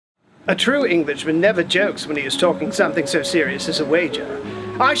A true Englishman never jokes when he is talking something so serious as a wager.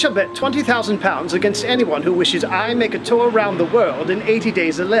 I shall bet £20,000 against anyone who wishes I make a tour around the world in 80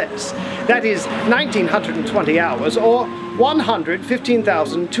 days or less. That is 1920 hours or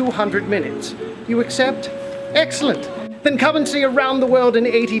 115,200 minutes. You accept? Excellent. Then come and see Around the World in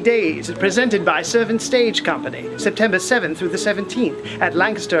 80 Days, presented by Servant Stage Company, September 7th through the 17th at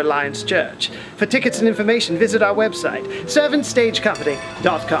Lancaster Alliance Church. For tickets and information, visit our website,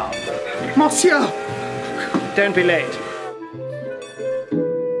 servantstagecompany.com. Monsieur! Don't be late.